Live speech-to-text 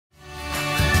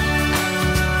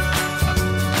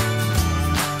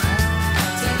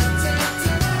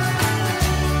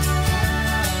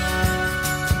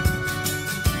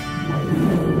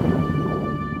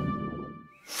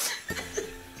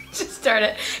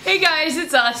Hey guys,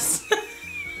 it's us.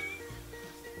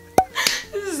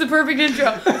 This is the perfect intro.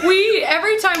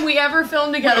 Every time we ever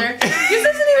film together, this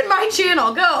isn't even my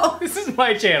channel, go. This is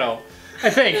my channel,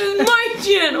 I think. This is my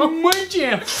channel. My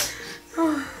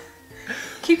channel.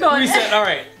 Keep going. Reset, all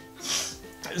right.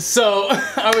 So,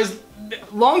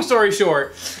 long story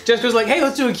short, Jessica's like, hey,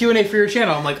 let's do a Q&A for your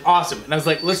channel. I'm like, awesome. And I was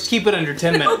like, let's keep it under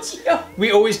 10 minutes.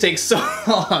 We always take so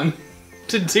long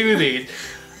to do these.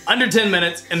 Under 10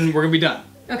 minutes, and we're gonna be done.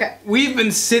 Okay. We've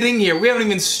been sitting here. We haven't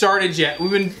even started yet.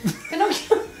 We've been...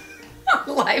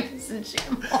 Life is in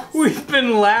shambles. We've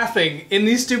been laughing in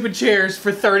these stupid chairs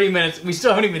for 30 minutes. We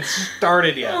still haven't even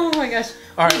started yet. Oh my gosh.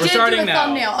 All right, we're starting now.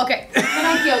 Thumbnail. Okay.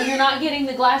 Pinocchio, you're not getting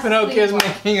the glasses. Pinocchio's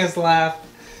making us laugh.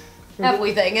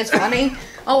 Everything is funny.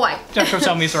 Oh, why? Jessica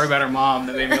told me a story about her mom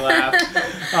that made me laugh.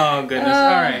 Oh, goodness.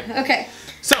 All right. Okay.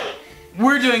 So,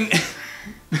 we're doing...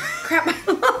 Crap,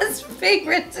 I lost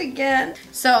favorites again.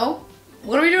 So,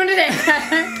 what are we doing today?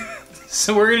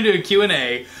 So, we're going to do a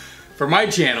Q&A for my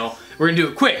channel. We're going to do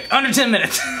it quick, under 10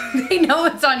 minutes. They know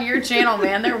it's on your channel,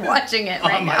 man. They're watching it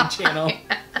right now. On my channel.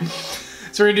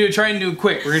 So, we're going to try and do it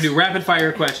quick. We're going to do rapid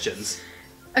fire questions.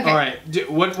 Okay. All right.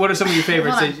 What are some of your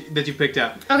favorites that you picked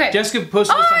out? Okay. Jessica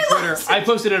posted this on Twitter. I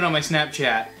posted it on my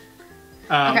Snapchat.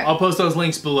 Okay. I'll post those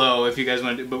links below if you guys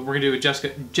want to do. But we're gonna do a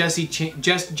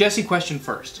Jessie question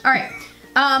first. All right.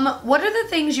 What are the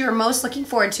things you're most looking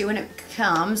forward to when it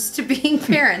comes to being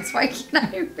parents? Why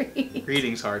can't I read?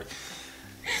 Reading's hard.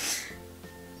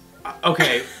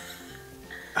 Okay.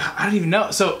 I don't even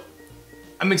know. So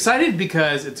I'm excited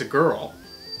because it's a girl,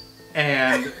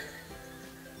 and.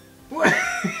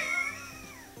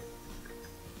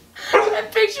 I'm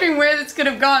picturing where this could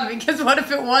have gone, because what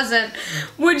if it wasn't?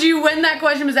 Would you, when that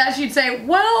question was asked, you'd say,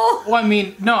 well... Well, I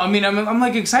mean, no, I mean, I'm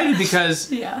like excited because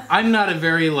yeah. I'm not a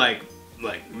very like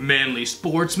manly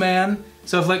sportsman.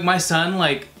 So if like my son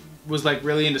like was like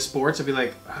really into sports, I'd be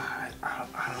like, I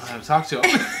don't know how to talk to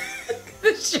him.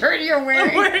 The shirt you're wearing.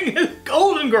 I'm wearing a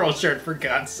Golden Girl shirt, for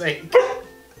God's sake.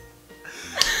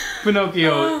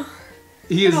 Pinocchio.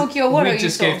 Pinocchio, what are we you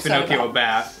just so gave upset Pinocchio a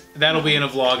bath. That'll be in a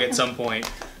vlog at some point.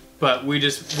 But we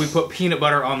put peanut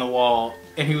butter on the wall,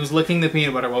 and he was licking the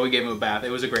peanut butter while we gave him a bath. It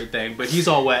was a great thing, but he's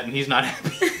all wet and he's not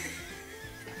happy.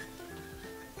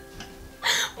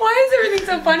 Why is everything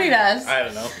so funny to us? I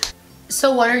don't know.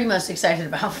 So what are you most excited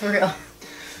about, for real?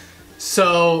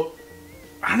 So,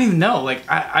 I don't even know. Like,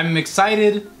 I'm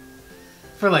excited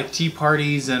for like tea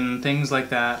parties and things like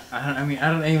that. I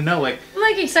don't even know. Like, I'm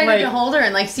like excited to hold her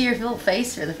and like see your little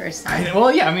face for the first time.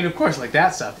 Well, yeah, I mean, of course, like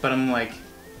that stuff. But I'm like,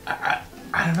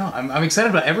 I don't know. I'm excited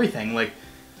about everything. Like,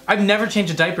 I've never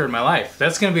changed a diaper in my life.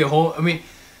 That's gonna be a whole. I mean,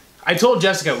 I told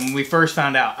Jessica when we first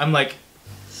found out. I'm like,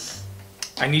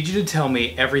 I need you to tell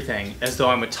me everything as though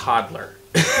I'm a toddler,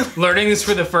 learning this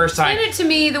for the first time. Explain it to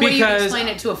me the way you explain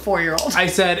it to a 4-year-old. I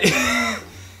said.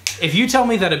 If you tell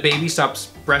me that a baby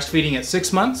stops breastfeeding at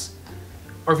 6 months,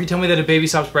 or if you tell me that a baby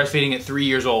stops breastfeeding at 3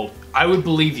 years old, I would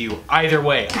believe you either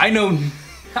way. I know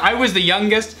I was the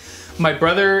youngest. My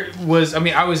brother was,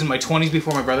 I was in my 20s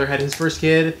before my brother had his first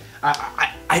kid.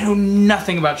 I know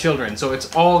nothing about children, so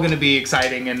it's all going to be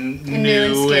exciting and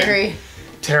new and scary. And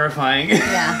terrifying.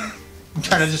 Yeah. I'm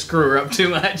trying to just screw her up too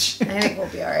much. I think we'll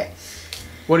be alright.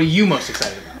 What are you most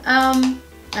excited about?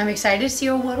 I'm excited to see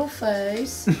your little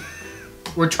face.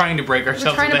 We're trying to break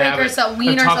ourselves. We're trying to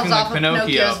wean ourselves off of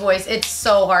Pinocchio's voice. It's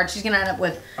so hard. She's gonna end up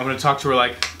with. I'm gonna talk to her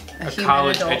like a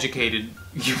college-educated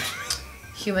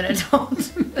human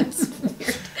adult. That's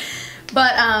weird.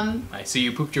 But I see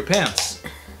you pooped your pants.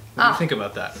 What do you think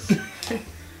about that?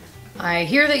 I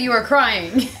hear that you are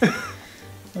crying.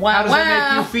 Wow. How does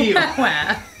that make you feel?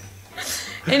 Wow.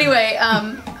 Anyway,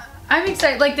 I'm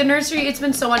excited. Like the nursery, it's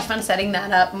been so much fun setting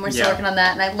that up, and we're still working on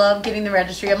that. And I love getting the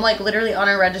registry. I'm like literally on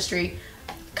our registry,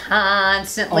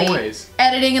 constantly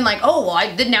editing and like, oh,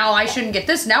 well, now I shouldn't get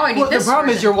this. Now I need this. The problem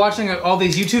is you're watching all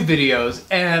these YouTube videos,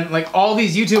 and like all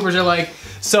these YouTubers are like,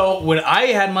 so when I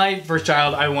had my first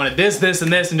child, I wanted this, this,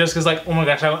 and this, and Jessica's like, oh my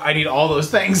gosh, I need all those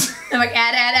things. I'm like,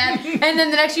 add, and then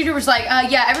the next YouTuber's like,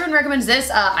 yeah, everyone recommends this.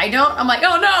 I don't. I'm like,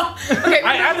 oh no. Okay,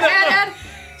 add.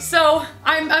 So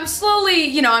I'm slowly,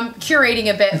 you know, I'm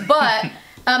curating a bit, but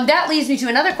that leads me to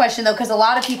another question though, because a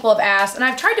lot of people have asked, and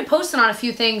I've tried to post it on a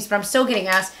few things, but I'm still getting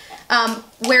asked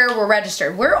where we're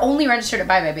registered. We're only registered at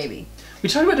Buy My Baby. We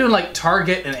talked about doing like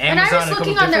Target and Amazon and a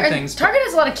couple different things. Target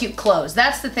has a lot of cute clothes.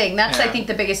 That's the thing. That's I think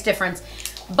the biggest difference.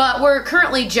 But we're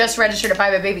currently just registered at Buy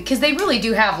My Baby because they really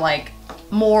do have like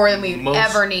more than we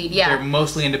ever need. Yeah, they're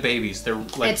mostly into babies. They're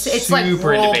like it's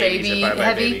super like into babies at Buy My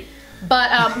heavy. Baby.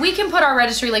 But we can put our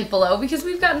registry link below because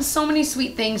we've gotten so many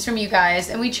sweet things from you guys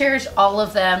and we cherish all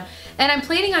of them. And I'm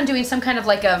planning on doing some kind of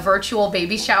like a virtual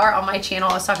baby shower on my channel.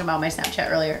 I was talking about my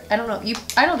Snapchat earlier. I don't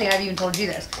think I've even told you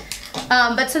this.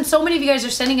 But since so many of you guys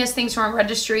are sending us things from our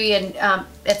registry and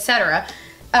etc.,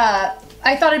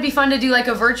 I thought it'd be fun to do like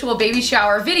a virtual baby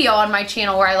shower video on my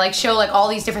channel where I like show like all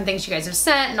these different things you guys have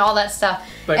sent and all that stuff.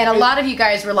 But and a lot of you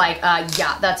guys were like,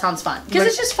 yeah, that sounds fun. Because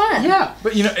it's just fun. Yeah,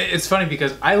 but you know, it's funny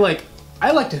because I like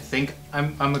to think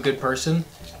I'm a good person,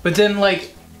 but then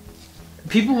like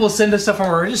people will send us stuff from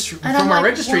our registry, and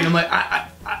I'm like,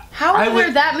 how are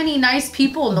there that many nice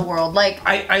people in the world? Like,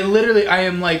 I literally, I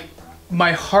am like,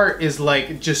 my heart is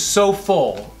like just so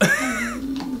full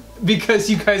because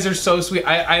you guys are so sweet.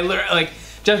 I literally, like,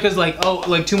 Jessica's like, oh,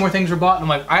 like 2 more things were bought, and I'm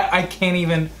like, I can't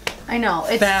even. I know,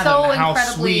 it's fathom so how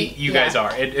incredibly sweet you guys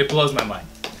are. It blows my mind.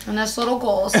 And this little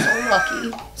girl is so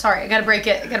lucky. Sorry, I gotta break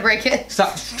it.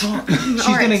 Stop. She's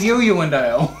gonna heal you one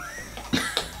day.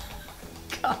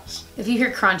 Gosh. If you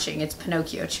hear crunching, it's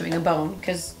Pinocchio chewing a bone,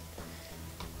 because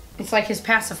it's like his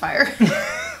pacifier.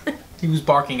 He was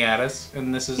barking at us,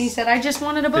 and this is... He said, I just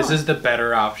wanted a bone. This is the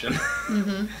better option.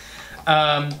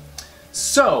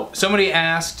 So, somebody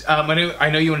asked, I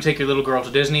know you want to take your little girl to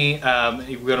Disney.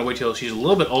 You're going to wait till she's a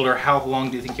little bit older. How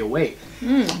long do you think you'll wait?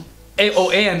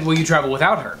 And will you travel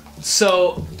without her?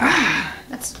 So...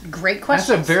 That's a great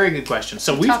question. That's a very good question.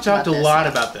 So we've talked a lot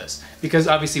about this because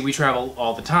obviously we travel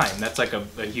all the time. That's like a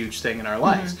huge thing in our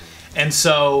lives. And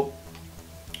so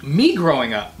me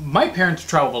growing up, my parents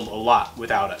traveled a lot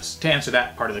without us. To answer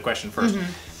that part of the question first,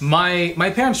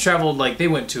 my parents traveled, like they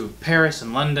went to Paris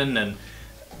and London and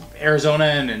Arizona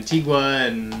and Antigua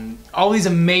and all these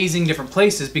amazing different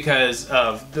places because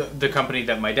of the company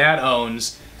that my dad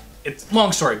owns. It's a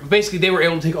long story, but basically they were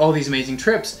able to take all these amazing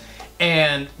trips.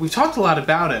 And we've talked a lot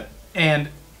about it. And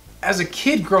as a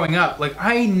kid growing up, like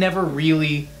I never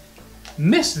really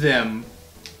missed them.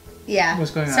 Yeah.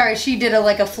 What's going on? Sorry, she did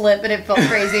a flip and it felt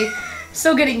crazy.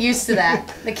 Still getting used to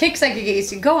that. The kicks I could get used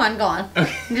to. Go on.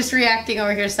 Okay. I'm just reacting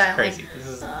over here silently. Crazy.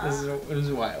 This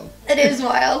is wild. It is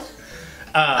wild.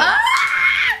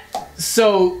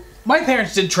 So my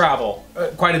parents did travel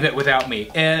quite a bit without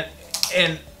me, and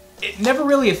it never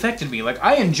really affected me. Like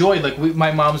I enjoyed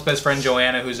my mom's best friend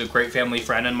Joanna, who's a great family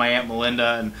friend, and my Aunt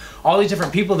Melinda, and all these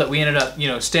different people that we ended up,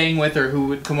 staying with or who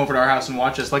would come over to our house and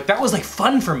watch us. Like that was like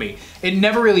fun for me. It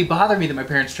never really bothered me that my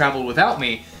parents traveled without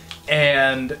me,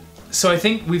 and so I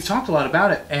think we've talked a lot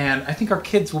about it, and I think our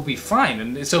kids will be fine.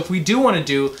 And so if we do want to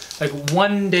do like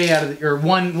one day out of the, or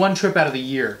one trip out of the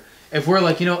year, if we're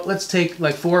like, let's take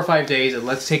like 4 or 5 days and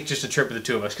let's take just a trip of the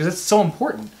 2 of us, because it's so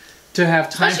important to have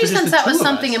time. Especially for just since that was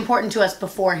something important to us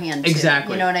beforehand. Too.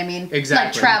 Exactly. You know what I mean? Exactly.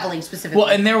 Like traveling specifically. Well,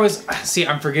 and there was, see,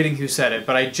 I'm forgetting who said it,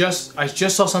 but I just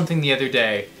saw something the other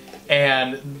day,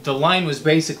 and the line was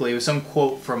basically, it was some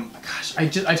quote from, gosh,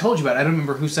 I told you about it, I don't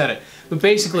remember who said it, but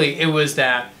basically it was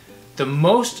that the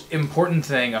most important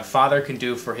thing a father can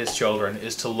do for his children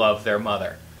is to love their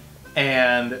mother.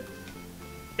 And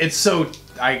it's so,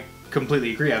 I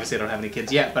completely agree. Obviously, I don't have any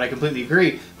kids yet, but I completely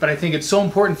agree. But I think it's so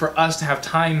important for us to have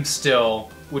time still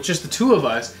with just the 2 of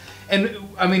us. And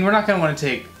I mean, we're not going to want to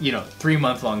take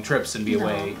 3-month-long trips and be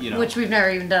away. Which we've never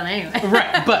even done anyway.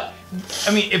 Right, but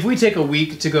I mean, if we take a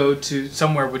week to go to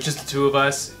somewhere with just the 2 of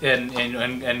us,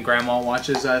 and Grandma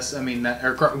watches us, I mean,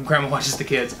 or Grandma watches the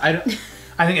kids.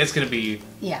 I think it's going to be,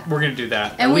 we're going to do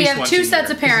that. And we have 2 sets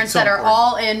of parents that are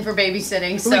all in for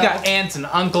babysitting. So we got aunts and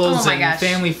uncles and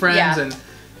family friends,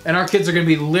 and our kids are going to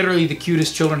be literally the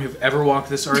cutest children who've ever walked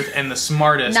this earth and the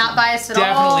smartest. Not biased at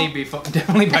all.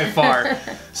 Definitely by far.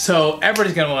 So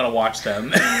everybody's going to want to watch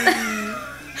them.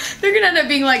 They're going to end up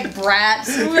being like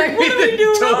brats. Like, what are we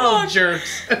doing Total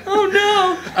jerks. Oh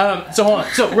no. So hold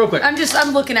on. So real quick.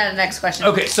 I'm looking at the next question.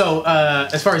 Okay, so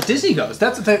as far as Disney goes,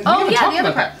 that's the thing. Oh yeah, the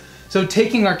other part. So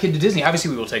taking our kid to Disney,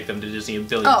 obviously we will take them to Disney a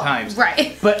billion times.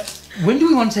 Right. But when do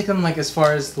we want to take them, like, as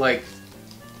far as like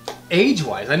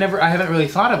age-wise? I haven't really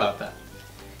thought about that.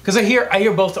 Because I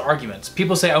hear both the arguments.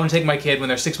 People say I want to take my kid when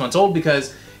they're 6 months old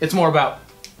because it's more about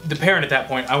the parent at that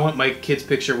point. I want my kid's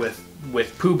picture with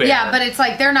Pooh Bear. Yeah, but it's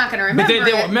like they're not going to remember But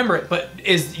they won't remember it. But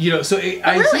I see it both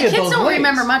ways. Kids don't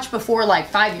remember much before like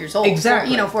 5 years old.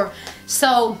 Exactly.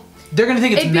 So they're going to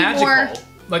think it's magical.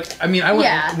 Like, I mean, when I was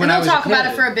and we'll talk about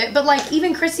it for a bit, but like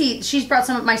even Chrissy,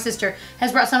 my sister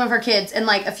has brought some of her kids, and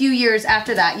like a few years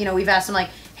after that, we've asked them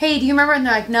like, hey, do you remember? And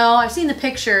they're like, no, I've seen the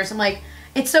pictures. I'm like,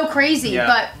 it's so crazy,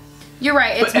 but you're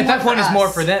right. It's but at that point, it's more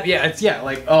for them. Yeah, it's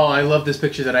like, oh, I love this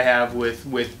picture that I have with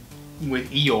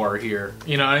Eeyore here.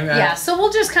 You know what I mean? Yeah, so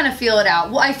we'll just kind of feel it out.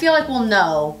 Well, I feel like we'll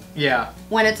know. Yeah.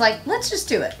 When it's like, let's just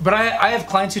do it. But I have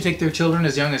clients who take their children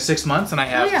as young as 6 months, and I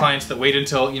have clients that wait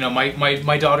until,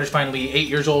 my daughter's finally 8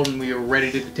 years old and we are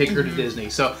ready to take her to Disney.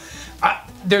 So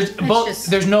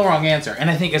there's no wrong answer. And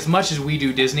I think as much as we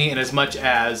do Disney and as much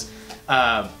as,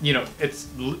 you know, it's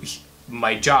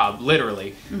my job,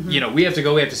 literally. You know, we have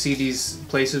to see these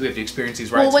places, we have to experience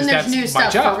these rides. Well, when there's new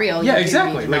stuff for real. Yeah,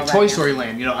 exactly. Like Toy Story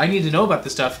Land, you know, I need to know about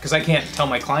this stuff because I can't tell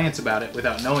my clients about it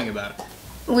without knowing about it.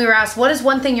 We were asked, what is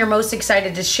one thing you're most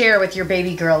excited to share with your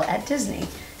baby girl at Disney?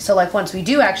 So like once we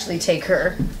do actually take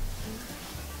her.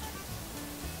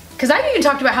 Because I've even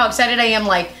talked about how excited I am,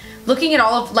 like looking at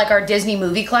all of like our Disney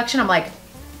movie collection. I'm like,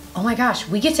 oh my gosh,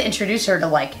 we get to introduce her to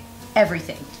like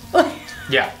everything.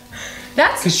 Yeah.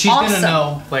 That's because she's awesome. gonna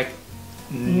know like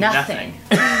nothing.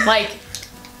 Like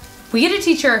we get to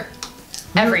teach her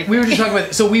everything. We were just talking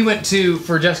about. So we went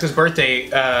for Jessica's birthday.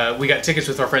 We got tickets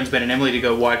with our friends Ben and Emily to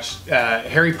go watch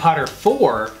Harry Potter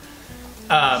 4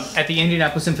 at the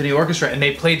Indianapolis Symphony Orchestra, and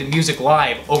they played the music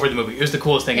live over the movie. It was the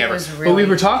coolest thing ever. Was really but we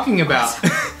were talking about,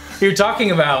 we were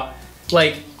talking about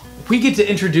like we get to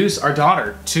introduce our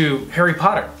daughter to Harry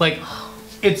Potter. Like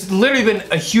it's literally been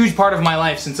a huge part of my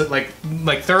life since like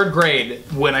 3rd grade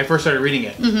when I first started reading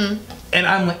it. And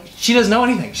I'm like, she doesn't know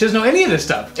anything. She doesn't know any of this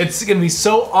stuff. It's gonna be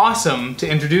so awesome to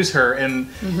introduce her and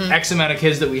X amount of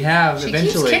kids that we have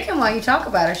eventually. She keeps kicking while you talk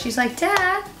about her. She's like,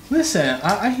 Dad. Listen,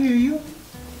 I hear you.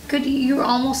 Good, you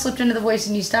almost slipped into the voice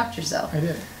and you stopped yourself. I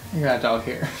did. You got a dog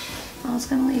here. I was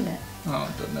gonna leave it.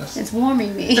 Oh goodness. It's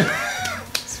warming me.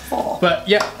 It's full. But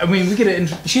yeah, I mean, we get it.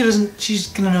 She's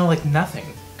gonna know like nothing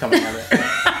coming out of it.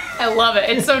 I love it.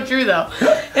 It's so true though.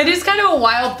 It is kind of a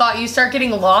wild thought. You start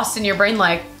getting lost in your brain,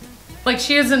 like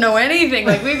she doesn't know anything.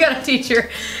 Like we've got to teach her.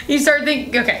 You start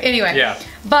thinking. Okay. Anyway. Yeah.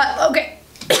 But okay.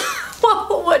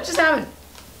 Whoa, what just happened?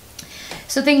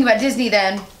 So thinking about Disney,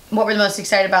 then, what we're the most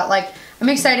excited about? Like, I'm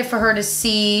excited for her to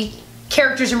see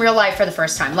characters in real life for the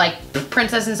first time, like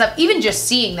Princess and stuff. Even just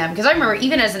seeing them, because I remember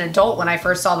even as an adult when I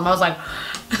first saw them, I was like,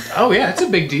 oh yeah, it's a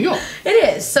big deal.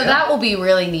 It is. So that will be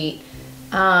really neat.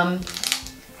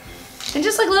 And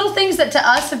just like little things that to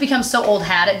us have become so old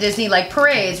hat at Disney, like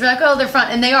parades. We're like, oh, they're fun,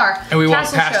 and they are. And we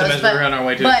walk past them as we're on our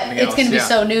way to something else. But it's going to be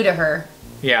so new to her.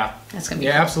 Yeah. That's going to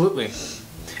be cool. Absolutely.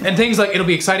 And things like, it'll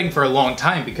be exciting for a long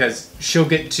time because she'll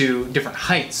get to different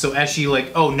heights. So as she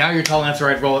like, oh, now you're tall enough to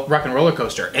ride Rock and Roller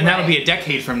Coaster. And that'll be a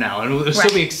decade from now. And it'll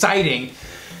still be exciting.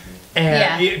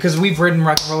 And because we've ridden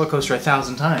Rock and Roller Coaster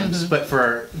 1,000 times. But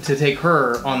to take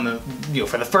her on the, you know,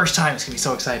 for the first time, it's going to be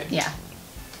so exciting. Yeah.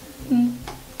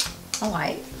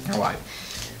 Alright.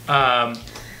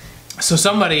 So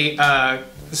somebody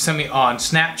sent me on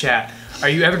Snapchat, are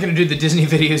you ever going to do the Disney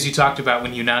videos you talked about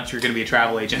when you announced you were going to be a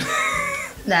travel agent?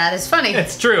 That is funny.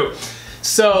 It's true.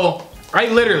 So I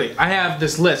have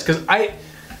this list because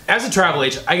as a travel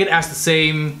agent, I get asked the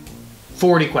same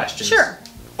 40 questions. Sure.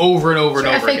 Over and over and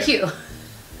over again.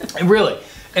 FAQ. Really.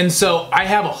 And so I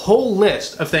have a whole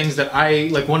list of things that I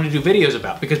like want to do videos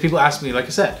about because people ask me, like I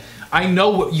said, I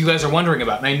know what you guys are wondering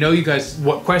about, and I know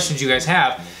what questions you guys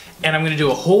have, and I'm going to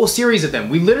do a whole series of them.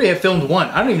 We literally have filmed one.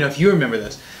 I don't even know if you remember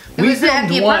this. We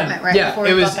filmed the apartment, right? Yeah,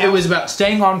 it was about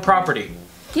staying on property.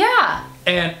 Yeah.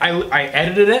 And I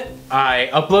edited it, I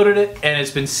uploaded it, and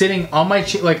it's been sitting on my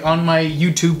on my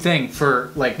YouTube thing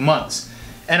for like months,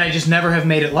 and I just never have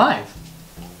made it live.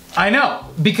 I know,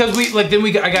 because I got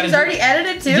it. It's already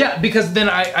edited too? Yeah, because then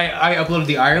I uploaded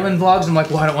the Ireland vlogs. I'm like,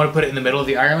 well, I don't want to put it in the middle of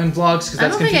the Ireland vlogs because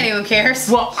that's I don't think anyone cares.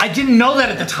 Well, I didn't know that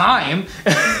at the time.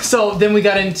 So then we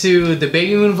got into the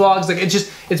Baby Moon vlogs. Like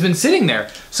it's been sitting there.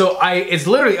 So it's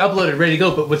literally uploaded, ready to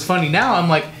go. But what's funny now, I'm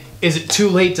like, is it too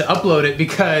late to upload it?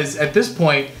 Because at this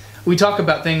point, we talk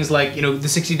about things like, you know, the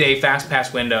 60-day fast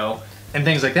pass window and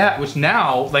things like that, which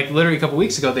now, like literally a couple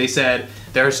weeks ago, they said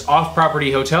there's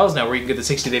off-property hotels now where you can get the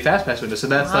 60-day fast pass window. So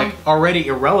that's like already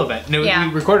irrelevant. No,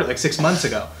 we recorded it like 6 months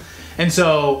ago. And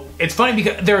so it's funny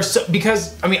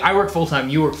because I mean, I work full-time,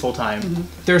 you work full-time.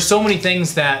 There are so many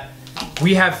things that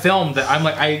we have filmed that I'm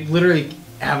like, I literally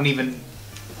haven't even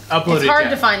uploaded It's hard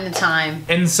yet. to find the time.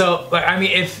 And so, like, I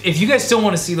mean, if you guys still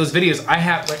want to see those videos, I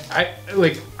have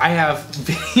I have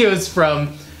videos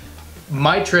from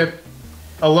my trip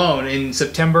alone in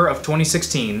September of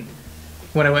 2016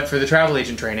 when I went for the travel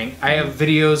agent training. I have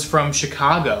videos from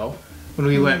Chicago when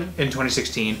we went in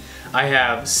 2016. I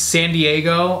have San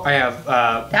Diego. I have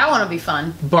that one will be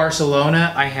fun.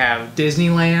 Barcelona. I have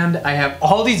Disneyland. I have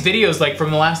all these videos like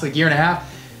from the last like year and a half.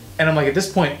 And I'm like, at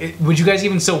this point, would you guys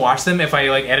even still watch them if I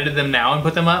like edited them now and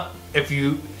put them up? If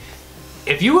you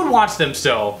would watch them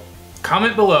still,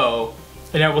 comment below,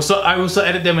 and I will still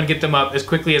edit them and get them up as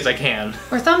quickly as I can.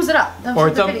 Or thumbs it up.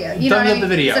 Thumbs up the video. You know what I mean? The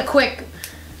video. It's a quick.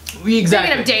 Exactly.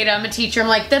 Speaking of data, I'm a teacher. I'm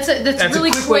like, that's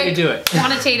really quick way to do it.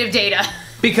 Quantitative data.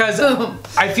 Because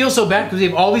I feel so bad because we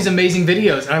have all these amazing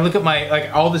videos, and I look at my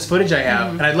all this footage I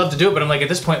have, and I'd love to do it, but I'm like, at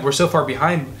this point we're so far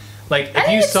behind. Like, if I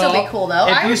think you it'd saw, still be cool though.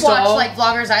 I would watch like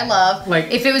vloggers I love. Like,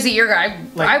 if it was a year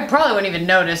ago, I probably wouldn't even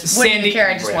notice. Wouldn't even care.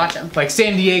 I'd just watch them. Like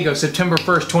San Diego, September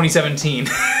 1st, 2017.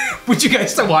 Would you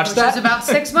guys still watch that? Which was about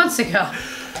 6 months ago.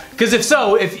 Because if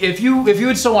so, if you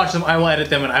would still watch them, I will edit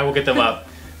them and I will get them up.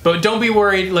 But don't be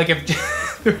worried. Like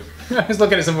if I was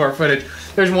looking at some of our footage,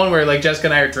 there's one where like Jessica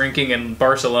and I are drinking in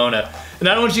Barcelona, and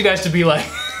I don't want you guys to be like,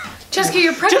 Jessica,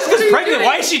 you're pregnant. Jessica's pregnant.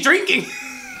 Why is she drinking?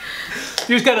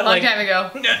 You just gotta long time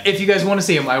ago. If you guys want to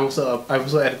see them, I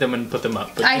will edit them and put them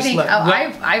up. But I think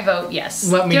I vote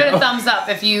yes. Let me Give it a thumbs up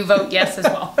if you vote yes as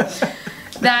well.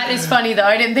 That is funny though.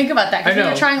 I didn't think about that because we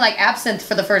were trying like absinthe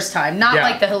for the first time, not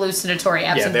like the hallucinatory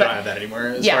absinthe. Yeah, they don't have that anymore,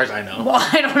 as far as I know. Well,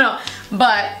 I don't know,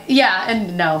 but yeah,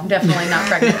 and no, definitely not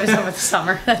pregnant. It was over the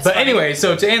summer. That's but funny. Anyway,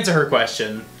 so to answer her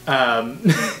question,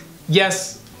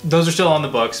 yes, those are still on the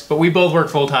books, but we both work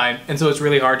full time, and so it's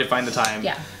really hard to find the time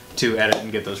to edit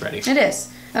and get those ready. It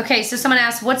is. Okay, so someone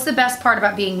asked, what's the best part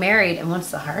about being married, and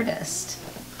what's the hardest?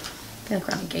 I feel like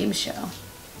we're on a game show.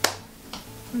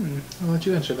 I'll let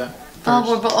you answer that. I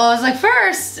was like,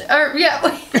 first, or yeah.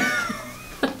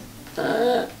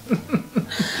 I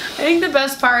think the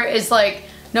best part is like,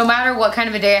 no matter what kind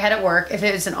of a day I had at work, if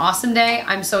it was an awesome day,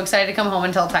 I'm so excited to come home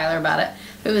and tell Tyler about it.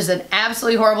 If it was an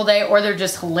absolutely horrible day, or they're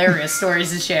just hilarious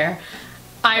stories to share,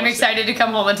 I'm excited to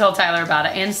come home and tell Tyler about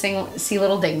it and see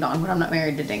Little Ding Dong, but I'm not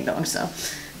married to Ding Dong, so I'm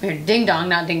married to Ding Dong,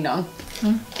 not Ding Dong.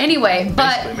 Anyway, I'm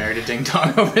basically married to Ding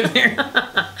Dong over there.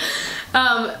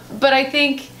 But I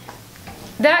think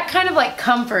that kind of like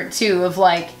comfort too of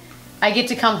like, I get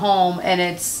to come home and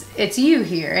it's you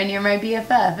here and you're my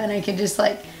BFF and I can just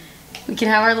like, we can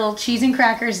have our little cheese and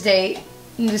crackers date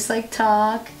and just like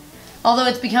talk. Although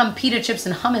it's become pita chips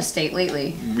and hummus date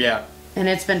lately. Yeah. And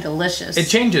it's been delicious. It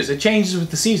changes with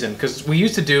the season because we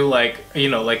used to do like, you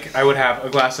know, like I would have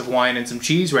a glass of wine and some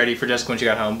cheese ready for Jessica when she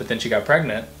got home, but then she got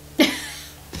pregnant.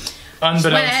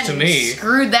 Unbeknownst to me.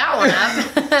 Screwed that one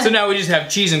up. So now we just have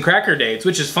cheese and cracker dates,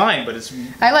 which is fine, but it's...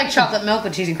 I like chocolate milk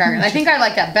with cheese and crackers. I think I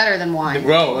like that better than wine.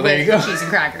 Whoa, there you go. Cheese and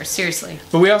crackers, seriously.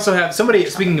 But we also have,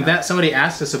 speaking of that, somebody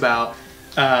asked us about...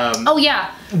 oh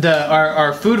yeah.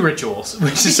 Our food rituals,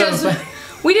 which is so fun.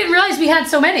 We didn't realize we had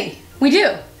so many. We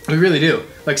do. We really do.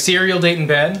 Like cereal date in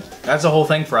bed, that's a whole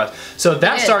thing for us. So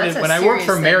that started when I worked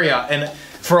for Marriott, and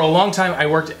for a long time I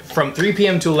worked from 3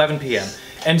 p.m. to 11 p.m.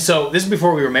 And so this is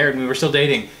before we were married and we were still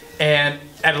dating. And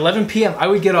at 11 p.m. I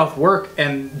would get off work,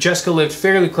 and Jessica lived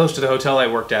fairly close to the hotel I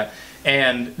worked at,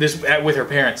 and with her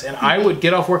parents. And I would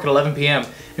get off work at 11 p.m.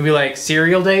 and be like,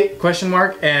 cereal date, ?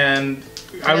 And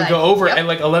I would go over at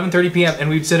like 11:30 p.m. and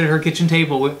we'd sit at her kitchen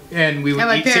table and we would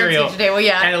eat cereal at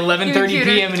 11:30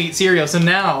 p.m. and eat cereal. So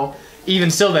now,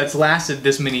 even still, that's lasted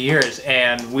this many years,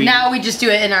 and now we just do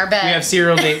it in our bed. We have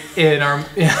cereal date in our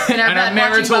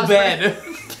marital bed.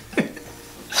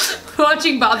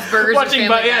 Watching Bob's Burgers.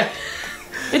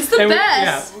 It's the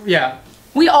best. Yeah.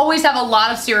 We always have a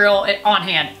lot of cereal on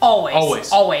hand.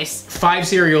 Always. 5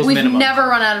 cereals minimum. We've never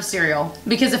run out of cereal.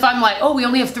 Because if I'm like, oh, we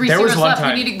only have 3 cereals left,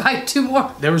 we need to buy 2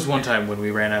 more. There was one time when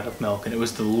we ran out of milk, and it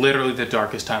was literally the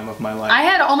darkest time of my life. I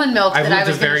had almond milk that I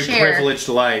was going to share. I've lived a very privileged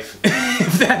life.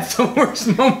 If that's the worst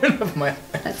moment of my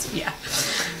life. Yeah.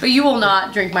 But you will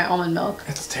not drink my almond milk.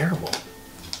 It's terrible.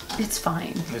 It's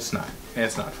fine. It's not.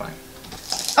 It's not fine.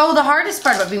 Oh, the hardest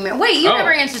part about being married. Wait, you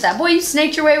never answered that. Boy, you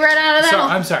snaked your way right out of that.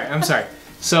 I'm sorry.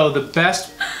 So what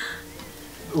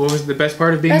was the best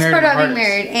part of being married? Best part about being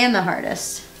married and the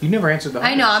hardest. You never answered the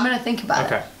hardest. I know, I'm going to think about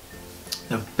it. Okay.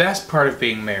 The best part of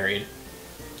being married.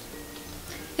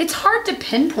 It's hard to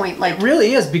pinpoint. Like, it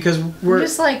really is, because we're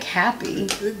just like happy.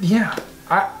 Yeah.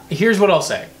 Here's what I'll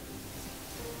say.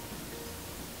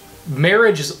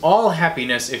 Marriage is all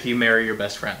happiness if you marry your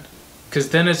best friend. Because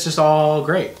then it's just all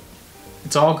great.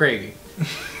 It's all gravy.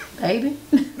 Baby?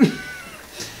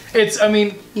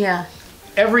 Yeah.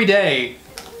 Every day,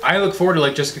 I look forward to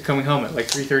like Jessica coming home at like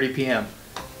 3:30 p.m.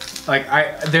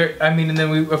 And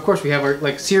then we have our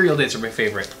like cereal dates are my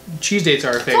favorite. Cheese dates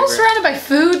are our favorite. It's all surrounded by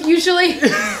food usually.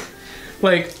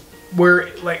 We're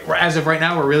as of right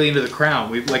now we're really into The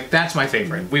Crown. That's my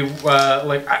favorite.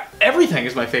 Everything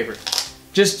is my favorite.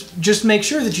 Just make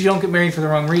sure that you don't get married for the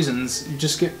wrong reasons. You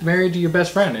just get married to your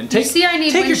best friend and take. I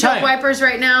need windshield wipers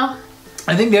right now.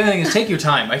 I think the other thing is take your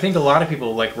time. I think a lot of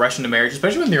people rush into marriage,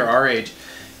 especially when they're our age.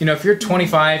 You know, if you're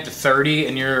 25 to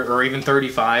 30 or even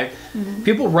 35,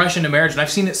 people rush into marriage, and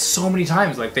I've seen it so many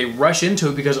times. Like they rush into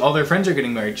it because all their friends are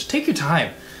getting married. Just take your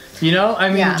time. You know,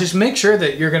 just make sure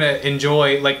that you're gonna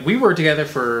enjoy. Like we were together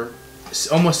for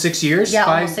almost 6 years. Yeah,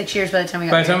 almost 6 years by the time we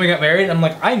got married. By the time we got married, I'm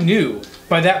like, I knew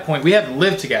by that point, we hadn't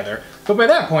lived together, but by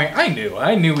that point, I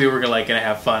knew we were like gonna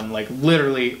have fun, like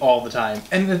literally all the time.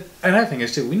 And another thing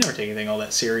is too, we never take anything all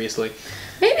that seriously.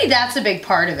 Maybe that's a big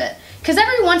part of it. Because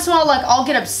every once in a while, like, I'll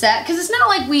get upset. Because it's not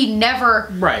like we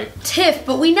never tiff,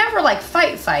 but we never, like,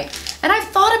 fight. And I've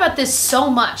thought about this so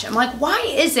much. I'm like, why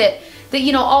is it that,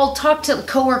 you know, I'll talk to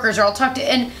coworkers or I'll talk to,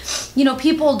 and, you know,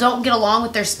 people don't get along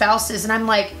with their spouses. And I'm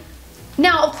like,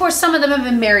 now, of course, some of them have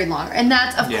been married longer. And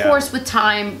that's, of course, with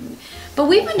time. But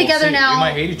we've been together now. We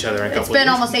might hate each other in a couple of years. It's been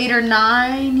almost 8 or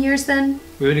 9 years then.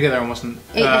 We've been together almost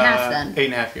 8.5 then.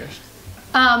 8.5 years.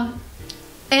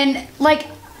 And, like,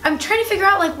 I'm trying to figure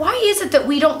out, like, why is it that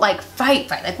we don't, like, fight?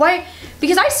 Like, why?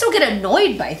 Because I still get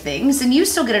annoyed by things, and you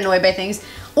still get annoyed by things.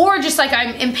 Or just, like,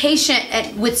 I'm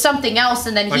impatient with something else,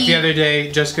 and then like the other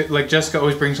day, Jessica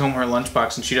always brings home her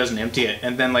lunchbox, and she doesn't empty it.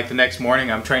 And then, like, the next morning,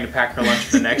 I'm trying to pack her lunch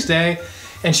for the next day,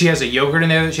 and she has a yogurt in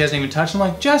there that she hasn't even touched. I'm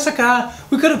like, Jessica,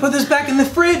 we could have put this back in the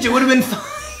fridge. It would have been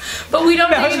fine. But we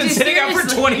don't take it too seriously. It's been sitting out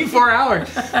for 24 hours.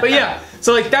 But yeah,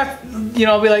 so, like, that, you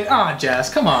know, I'll be like, oh,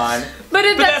 Jess, come on. But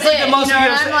that's like the most, you know,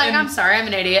 I'm like, I'm sorry, I'm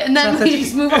an idiot. And then we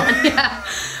just move on, yeah.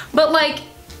 But like,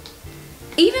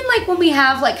 even like when we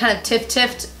have like kind of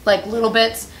tiffed, like little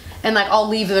bits, and like I'll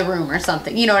leave the room or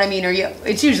something, you know what I mean? Or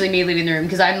it's usually me leaving the room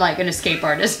because I'm like an escape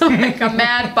artist. I'm like, I'm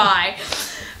mad, bye.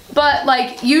 But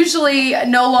like, usually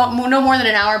no more than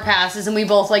an hour passes and we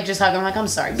both like just hug. I'm like, I'm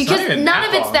sorry. Because none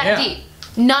of it's that deep.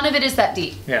 None of it is that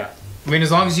deep. Yeah. I mean,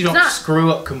 as long as you don't screw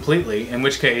up completely, in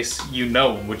which case you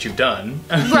know what you've done.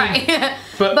 Right.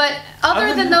 but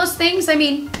other than those things, I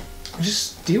mean,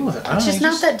 just deal with it. It's just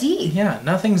not that deep. Yeah,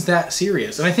 nothing's that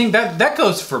serious. And I think that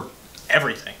goes for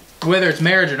everything. Whether it's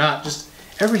marriage or not, just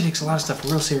everybody takes a lot of stuff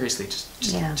real seriously.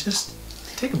 Just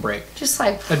take a break. Just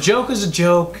like a joke is a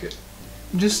joke.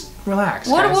 Just relax.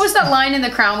 What was that line in The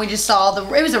Crown we just saw?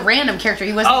 It was a random character.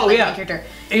 He wasn't the main character.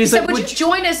 He said, would you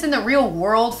join us in the real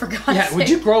world, for God's sake? Would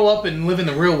you grow up and live in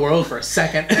the real world for a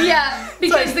second? Yeah,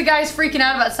 because the guy's freaking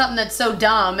out about something that's so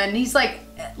dumb, and he's like,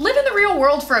 live in the real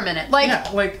world for a minute.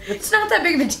 Like, it's not that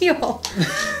big of a deal.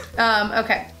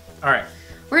 Okay. All right.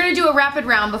 We're going to do a rapid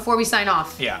round before we sign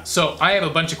off. Yeah, so I have a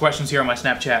bunch of questions here on my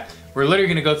Snapchat. We're literally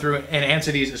going to go through and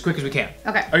answer these as quick as we can.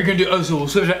 Okay. Are you going to do, so we'll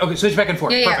switch back and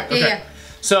forth. Yeah, perfect. Okay.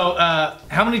 So,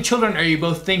 how many children are you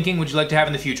both thinking would you like to have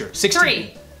in the future? 16.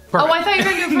 3. Perfect. Oh, I thought you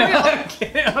were going to do it for real. I'm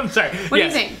kidding. I'm sorry. What do you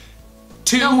think?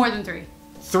 2. No more than 3.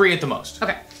 3 at the most.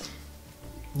 Okay.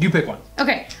 You pick one.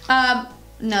 Okay.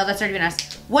 No, that's already been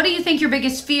asked. What do you think your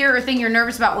biggest fear or thing you're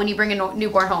nervous about when you bring a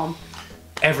newborn home?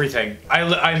 Everything.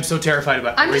 I'm so terrified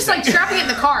about everything. I'm just like strapping it in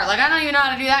the car. Like, I don't even know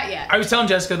how to do that yet. I was telling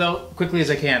Jessica though, quickly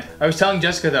as I can,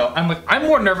 I'm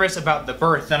more nervous about the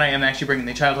birth than I am actually bringing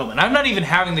the child home. And I'm not even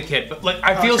having the kid, but like,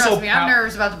 I feel so trust me, I'm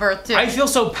nervous about the birth too. I feel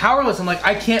so powerless. I'm like,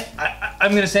 I can't,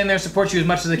 I'm going to stand there and support you as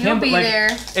much as I can. You'll be like, there.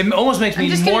 It almost makes me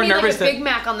more nervous. Like a Big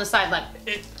Mac on the side, like.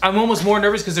 I'm almost more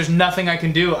nervous because there's nothing I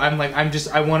can do. I'm like,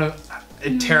 I want to,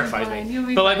 it terrifies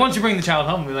me. But like, once you bring the child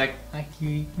home, we're like,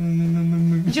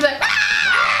 you're like, ah!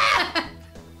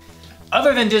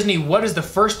 Other than Disney, what is the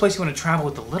first place you want to travel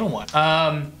with the little one?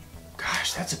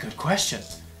 Gosh, that's a good question.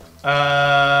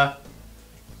 I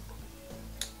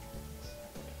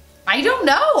don't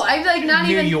know. I'm like not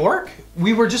New even. New York?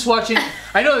 We were just watching.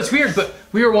 I know it's weird, but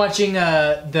we were watching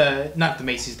not the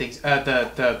Macy's things.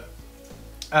 The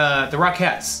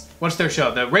Rockettes. What's their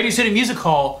show? The Radio City Music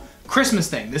Hall Christmas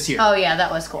thing this year. Oh yeah,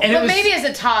 that was cool. And but maybe as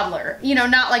a toddler, you know,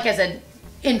 not like as an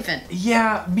infant.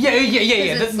 Yeah.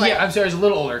 Like, I'm sorry, I was a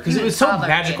little older because it was so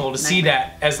magical to see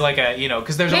that as like a, you know,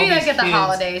 because there's maybe all these like at kids, the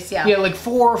holidays, yeah. Yeah, like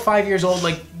 4 or 5 years old,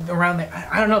 like around there.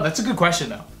 I don't know. That's a good question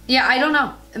though. Yeah, I don't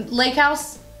know. Lake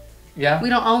house. Yeah. We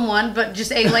don't own one, but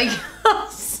just a lake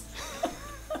house.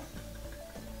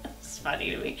 It's funny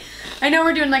to me. I know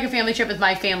we're doing like a family trip with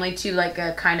my family to like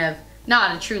a kind of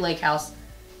not a true lake house,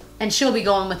 and she'll be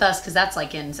going with us because that's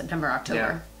like in September, October.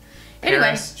 Yeah. Anyway,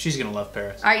 Paris. She's gonna love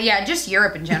Paris. Yeah, just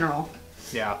Europe in general.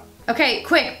 Yeah. Okay,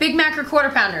 quick. Big Mac or Quarter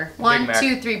Pounder? 1,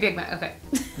 2, 3. Big Mac. Okay.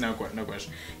 No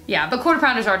question. Yeah, but Quarter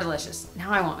Pounders are delicious.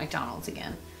 Now I want McDonald's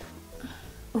again.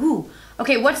 Ooh.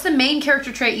 Okay, what's the main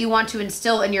character trait you want to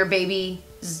instill in your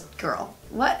baby's girl?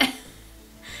 What?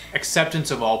 Acceptance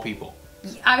of all people.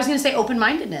 I was gonna say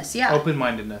open-mindedness. Yeah.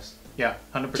 Open-mindedness. Yeah,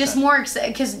 100%. Just more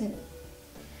because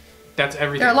that's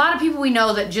everything. There are a lot of people we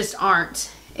know that just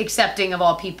aren't accepting of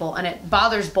all people, and it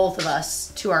bothers both of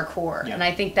us to our core. Yeah. And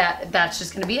I think that's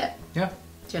just going to be it. Yeah.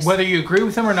 Just whether you agree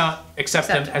with them or not, accept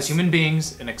them as human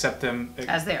beings and accept them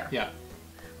as they are. Yeah.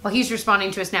 Well, he's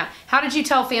responding to us now. How did you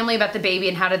tell family about the baby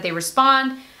and how did they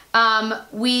respond?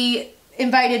 We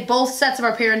invited both sets of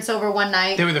our parents over one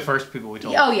night. They were the first people we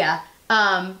told. Oh yeah.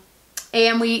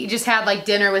 And we just had like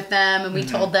dinner with them, and we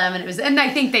told them, and I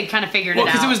think they kind of figured it out.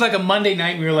 Because it was like a Monday night,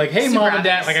 and we were like, "Hey, Mom and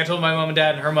Dad!" Like I told my mom and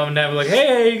dad, and her mom and dad were like,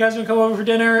 "Hey, you guys want to come over for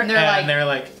dinner?" And they're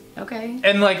like, "Okay."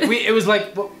 And like it was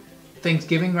like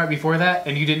Thanksgiving right before that,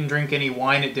 and you didn't drink any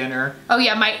wine at dinner. Oh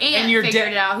yeah, my aunt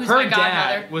figured it out. Who's my godmother?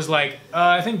 Her dad was like,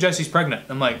 "I think Jesse's pregnant."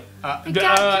 I'm like, Dad,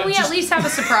 can we at least have a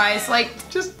surprise? Like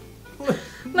just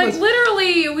like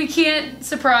literally, we can't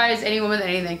surprise anyone with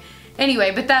anything.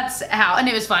 Anyway, but that's how, and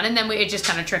it was fun, and then it just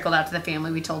kind of trickled out to the family.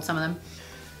 We told some of them.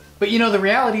 But you know, the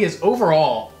reality is,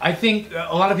 overall, I think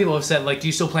a lot of people have said, like, do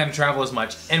you still plan to travel as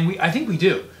much? And I think we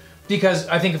do. Because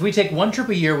I think if we take one trip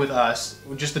a year with us,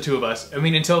 just the two of us, I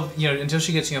mean, until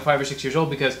she gets, 5 or 6 years old,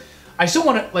 because I still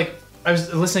want to, like, I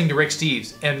was listening to Rick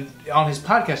Steves, and on his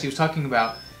podcast, he was talking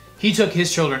about, he took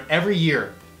his children every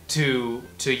year to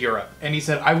Europe, and he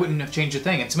said, I wouldn't have changed a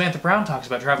thing. And Samantha Brown talks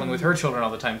about traveling with her children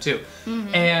all the time too.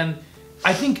 And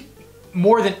I think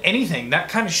more than anything, that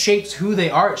kind of shapes who they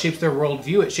are. It shapes their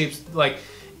worldview. It shapes, like,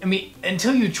 I mean,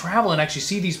 until you travel and actually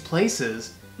see these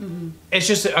places, it's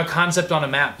just a concept on a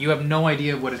map. You have no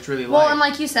idea what it's really like. Well, and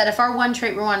like you said, if our one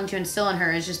trait we're wanting to instill in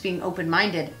her is just being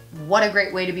open-minded, what a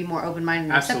great way to be more open-minded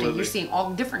and accepting. You're seeing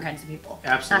all different kinds of people.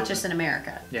 Absolutely. Not just in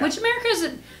America. Yeah. Which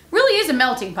America really is a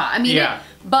melting pot. I mean,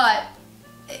 but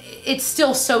it's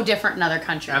still so different in other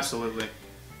countries. Absolutely.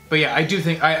 But yeah, I do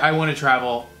think I want to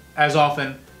travel as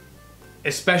often,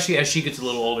 especially as she gets a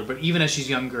little older, but even as she's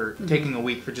younger, taking a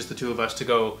week for just the two of us to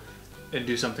go and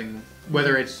do something,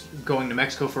 whether it's going to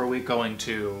Mexico for a week, going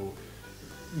to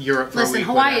Europe for a week. Listen,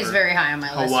 Hawaii is very high on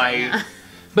my list. Hawaii. Right now.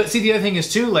 But see, the other thing is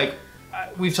too, like,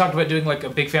 we've talked about doing like a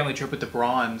big family trip with the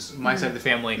Bronze, my side of the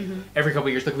family, every couple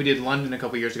of years. Like we did London a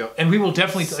couple of years ago, and we will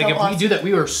definitely like if we do that,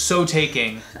 we are so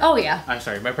taking. Oh yeah. I'm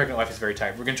sorry, my pregnant wife is very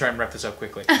tired. We're gonna try and wrap this up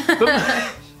quickly.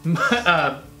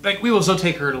 But, like we will still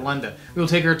take her to London. We will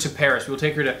take her to Paris. We will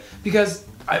take her to because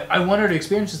I want her to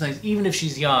experience those things. Even if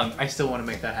she's young, I still want to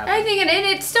make that happen. I think, and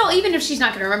it's still, even if she's not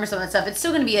going to remember some of that stuff, it's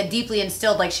still going to be a deeply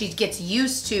instilled, like she gets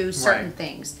used to certain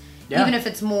things. Yeah. Even if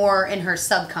it's more in her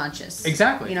subconscious.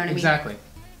 Exactly. You know what I mean? Exactly.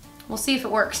 We'll see if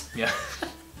it works. Yeah.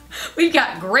 We've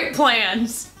got great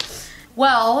plans.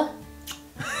 Well,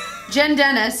 Jen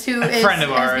Dennis, who has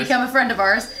become a friend of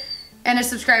ours and a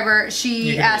subscriber,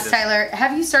 she asked Tyler,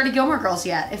 have you started Gilmore Girls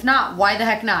yet? If not, why the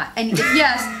heck not? And if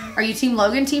yes, are you Team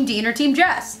Logan, Team Dean, or Team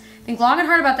Jess? Think long and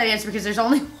hard about that answer because there's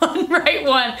only one right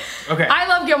one. Okay. I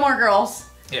love Gilmore Girls.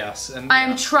 Yes. And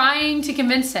I'm trying to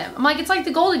convince him. I'm like, it's like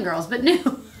the Golden Girls, but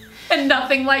new. And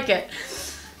nothing like it.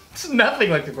 It's nothing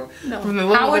like the Golden Girls. No. From the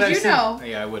How would you know?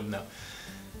 Yeah, I wouldn't know.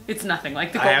 It's nothing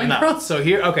like the Golden Girls. So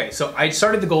here, okay, so I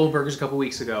started the Goldbergers a couple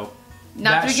weeks ago.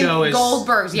 Not that show is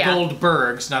Goldbergs, yeah.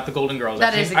 Goldbergs, not the Golden Girls.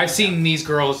 I've seen these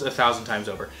girls 1,000 times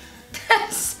over.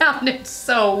 That sounded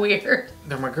so weird.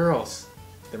 They're my girls.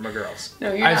 They're my girls.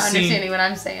 No, you're not understanding what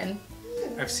I'm saying.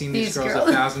 I've seen these girls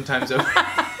 1,000 times over.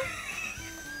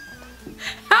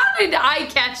 How did I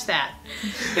catch that?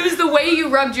 It was the way you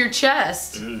rubbed your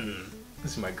chest.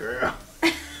 This is my girl.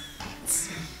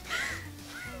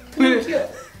 Pinocchio.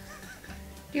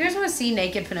 Do you guys want to see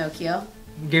naked Pinocchio?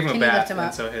 Gave him a bath,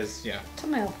 and so his,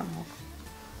 Tama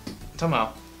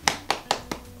up.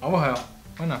 Oh, hell.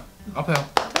 Why not? Uphill.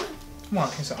 Come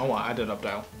on, he said, oh, I did up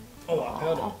down.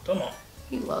 Oh, come on.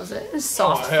 He loves it. It's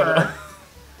soft fur.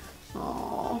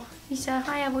 Oh, he said,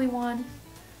 hi, everyone.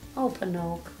 Oh,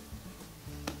 Pinocchio.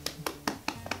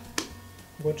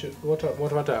 What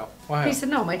about that? Why? He said,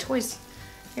 no, my toys.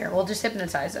 Here, we'll just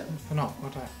hypnotize him. No,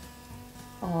 what that?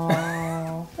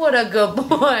 Oh, what a good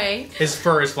boy. His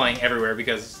fur is flying everywhere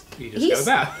because he just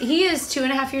got a bath. He is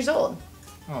 2.5 years old.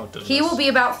 Oh, goodness. He will be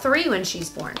about 3 when she's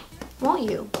born. Won't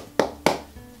you?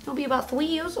 He'll be about 3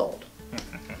 years old.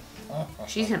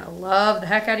 She's gonna love the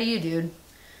heck out of you, dude.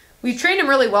 We've trained him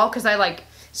really well because I like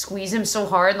squeeze him so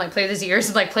hard and like play with his ears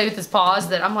and like play with his paws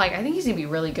that I'm like, I think he's gonna be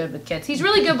really good with kids. He's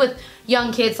really good with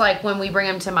young kids, like when we bring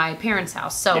him to my parents'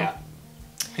 house. So yeah.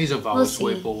 He's a very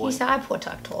sweet boy. He said, I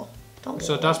protect her.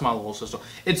 So that's my little sister.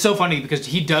 It's so funny because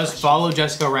he does follow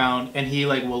Jessica around and he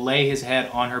like will lay his head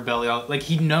on her belly. Like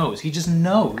he knows. He just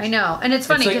knows. I know. And it's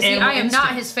funny because I am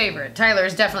not his favorite. Tyler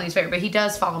is definitely his favorite, but he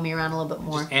does follow me around a little bit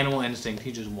more. Just animal instinct.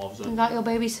 He just loves it. You got your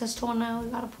baby sister now. You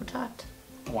gotta protect.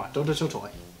 What? Don't touch your toy.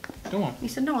 Go on. He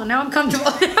said, no, now I'm comfortable.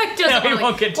 I just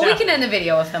won't get down. Well, we can end the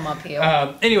video with him up here.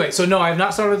 Anyway, so no, I have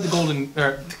not started the Golden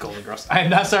Girls. I have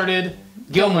not started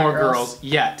Gilmore Girls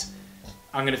yet.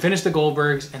 I'm going to finish the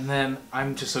Goldbergs, and then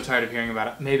I'm just so tired of hearing about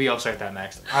it. Maybe I'll start that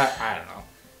next. I don't know.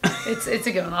 It's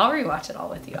a good one. I'll rewatch it all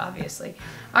with you, obviously.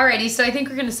 Alrighty, so I think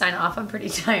we're going to sign off. I'm pretty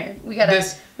tired. We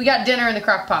got dinner in the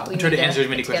crock pot. We tried to answer as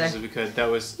many questions as we could.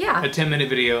 That was a 10-minute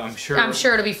video. I'm sure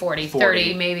it'll be 40,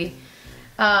 30 maybe.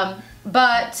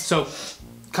 But so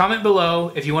comment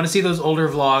below if you want to see those older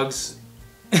vlogs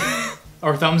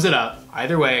or thumbs it up.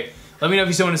 Either way, let me know if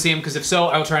you still want to see them, because if so,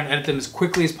 I will try and edit them as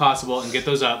quickly as possible and get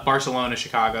those up. Barcelona,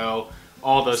 Chicago,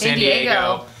 all those, San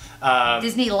Diego.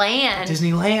 Disneyland.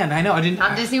 Disneyland, I know. I didn't.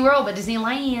 Not Disney World, but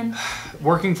Disneyland.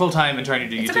 Working full time and trying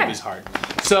to do YouTube is hard.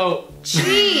 So.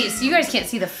 Jeez, you guys can't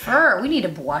see the fur. We need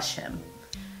to wash him.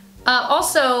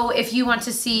 Also, if you want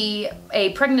to see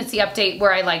a pregnancy update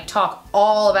where I like talk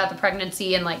all about the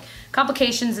pregnancy and like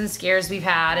complications and scares we've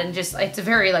had, and just it's a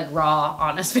very like raw,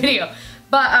 honest video.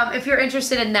 But if you're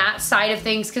interested in that side of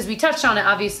things, because we touched on it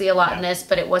obviously a lot in this,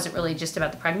 but it wasn't really just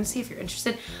about the pregnancy. If you're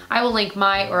interested, I will link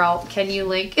can you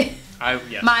link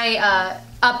yes.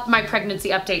 my pregnancy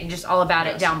update and just all about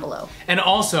it down below. And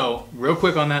also, real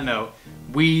quick on that note,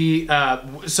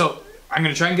 so I'm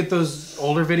gonna try and get those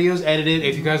older videos edited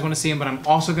if you guys want to see them, but I'm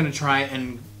also gonna try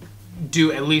and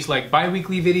do at least like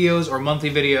bi-weekly videos or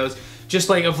monthly videos. Just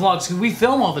like a vlog, because we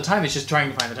film all the time. It's just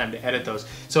trying to find the time to edit those.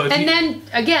 So if then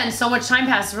again, so much time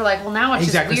passes. We're like, well, now it's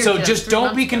exactly. Just weird. So just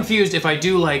don't be confused if I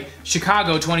do like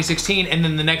Chicago 2016, and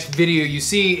then the next video you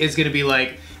see is going to be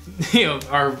like, you know,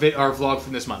 our vlog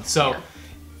from this month. So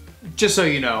just so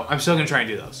you know, I'm still going to try and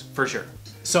do those for sure.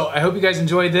 So I hope you guys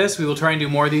enjoyed this. We will try and do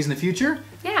more of these in the future.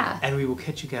 Yeah. And we will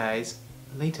catch you guys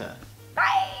later.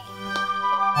 Bye.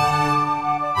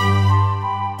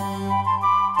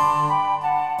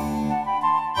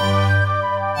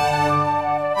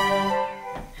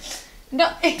 No.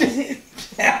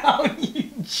 Down, you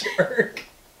jerk.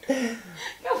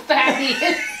 How fat he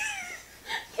is.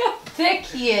 How thick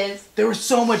he is. There was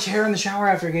so much hair in the shower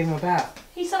after I gave him a bath.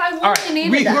 He said I wanted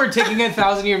needed we that. were taking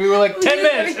 1,000 years. We were like 10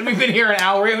 minutes, and we've been here an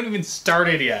hour. We haven't even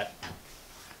started yet.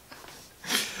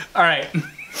 All right.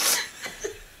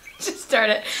 Just start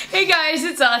it. Hey guys,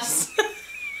 it's us.